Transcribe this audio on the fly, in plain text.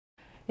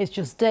It's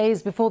just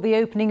days before the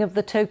opening of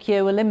the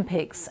Tokyo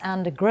Olympics,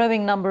 and a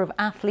growing number of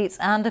athletes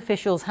and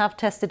officials have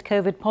tested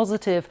COVID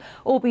positive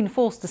or been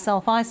forced to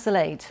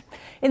self-isolate.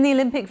 In the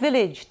Olympic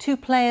Village, 2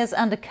 players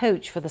and a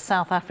coach for the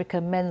South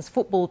Africa men's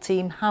football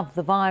team have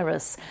the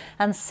virus,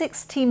 and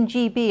 6 Team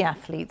GB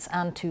athletes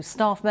and 2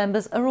 staff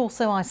members are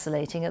also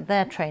isolating at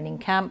their training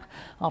camp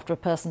after a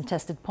person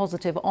tested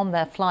positive on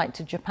their flight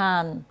to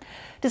Japan.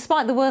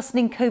 Despite the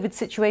worsening COVID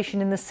situation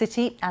in the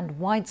city and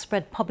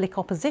widespread public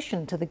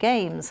opposition to the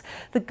Games,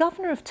 the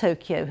governor of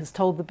Tokyo has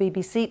told the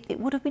BBC it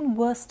would have been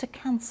worse to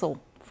cancel.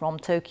 From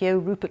Tokyo,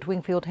 Rupert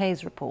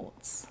Wingfield-Hayes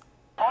reports.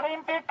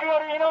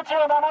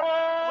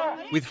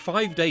 With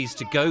 5 days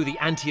to go, the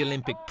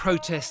anti-Olympic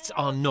protests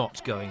are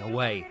not going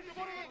away.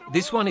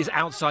 This one is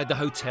outside the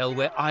hotel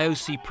where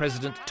IOC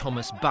President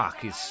Thomas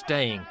Bach is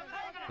staying.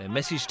 Their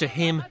message to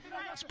him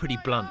is pretty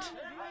blunt.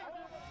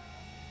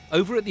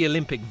 Over at the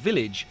Olympic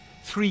Village,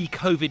 3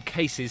 COVID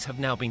cases have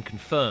now been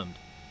confirmed.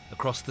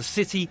 Across the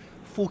city,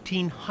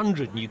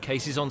 1,400 new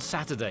cases on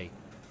Saturday.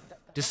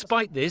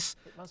 Despite this,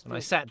 when I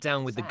sat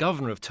down with the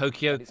governor of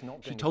Tokyo,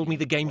 she told me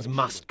the Games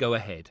must go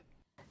ahead.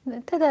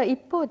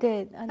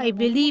 I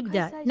believe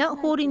that not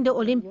holding the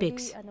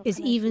Olympics is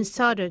even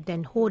sadder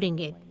than holding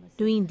it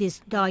during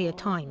these dire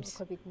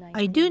times.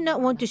 I do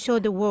not want to show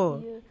the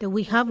world that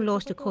we have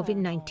lost to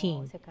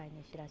COVID-19.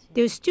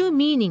 There's still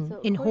meaning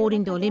in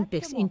holding the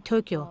Olympics in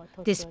Tokyo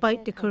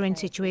despite the current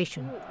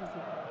situation.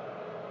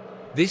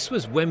 This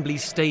was Wembley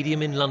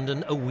Stadium in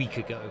London a week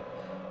ago.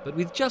 But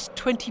with just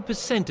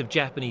 20% of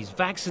Japanese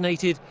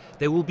vaccinated,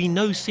 there will be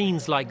no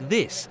scenes like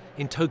this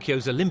in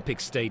Tokyo's Olympic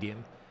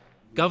Stadium.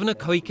 Governor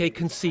Koike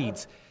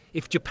concedes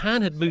if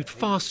Japan had moved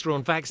faster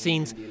on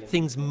vaccines,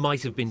 things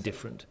might have been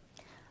different.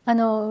 I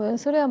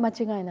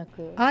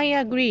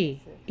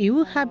agree. It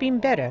would have been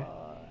better.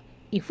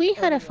 If we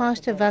had a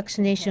faster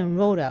vaccination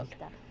rollout,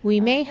 we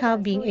may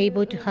have been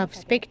able to have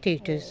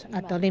spectators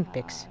at the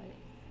Olympics.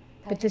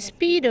 But the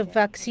speed of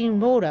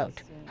vaccine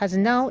rollout has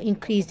now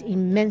increased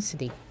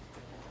immensely.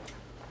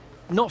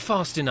 Not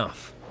fast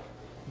enough.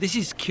 This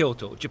is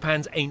Kyoto,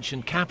 Japan's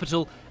ancient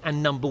capital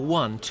and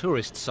 #1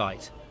 tourist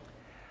site.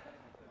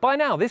 By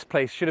now, this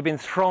place should have been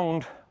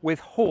thronged with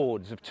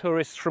hordes of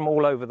tourists from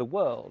all over the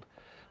world.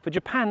 For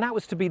Japan, that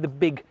was to be the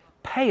big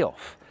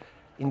payoff.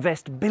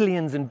 Invest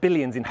billions and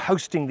billions in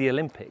hosting the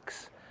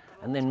Olympics,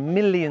 and then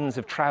millions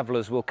of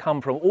travellers will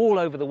come from all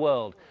over the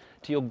world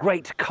to your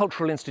great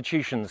cultural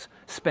institutions,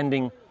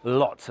 spending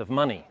lots of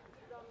money.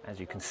 As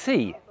you can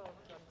see,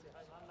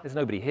 there's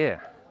nobody here.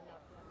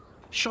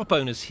 Shop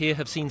owners here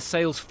have seen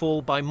sales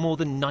fall by more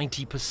than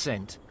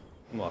 90%.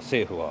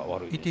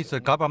 It is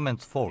the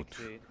government's fault.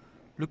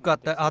 Look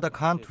at the other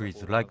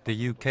countries like the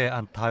UK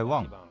and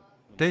Taiwan.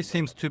 They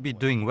seem to be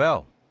doing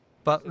well.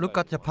 But look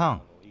at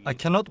Japan. I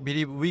cannot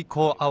believe we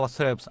call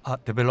ourselves a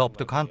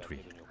developed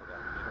country.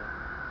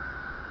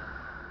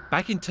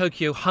 Back in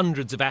Tokyo,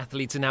 hundreds of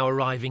athletes are now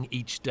arriving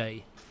each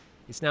day.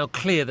 It's now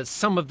clear that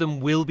some of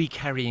them will be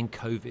carrying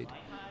COVID.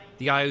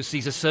 The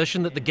IOC's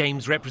assertion that the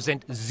Games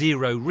represent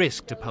zero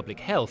risk to public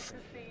health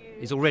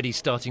is already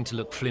starting to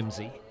look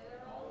flimsy.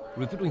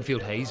 Rupert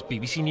Wingfield-Hayes,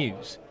 BBC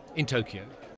News, in Tokyo.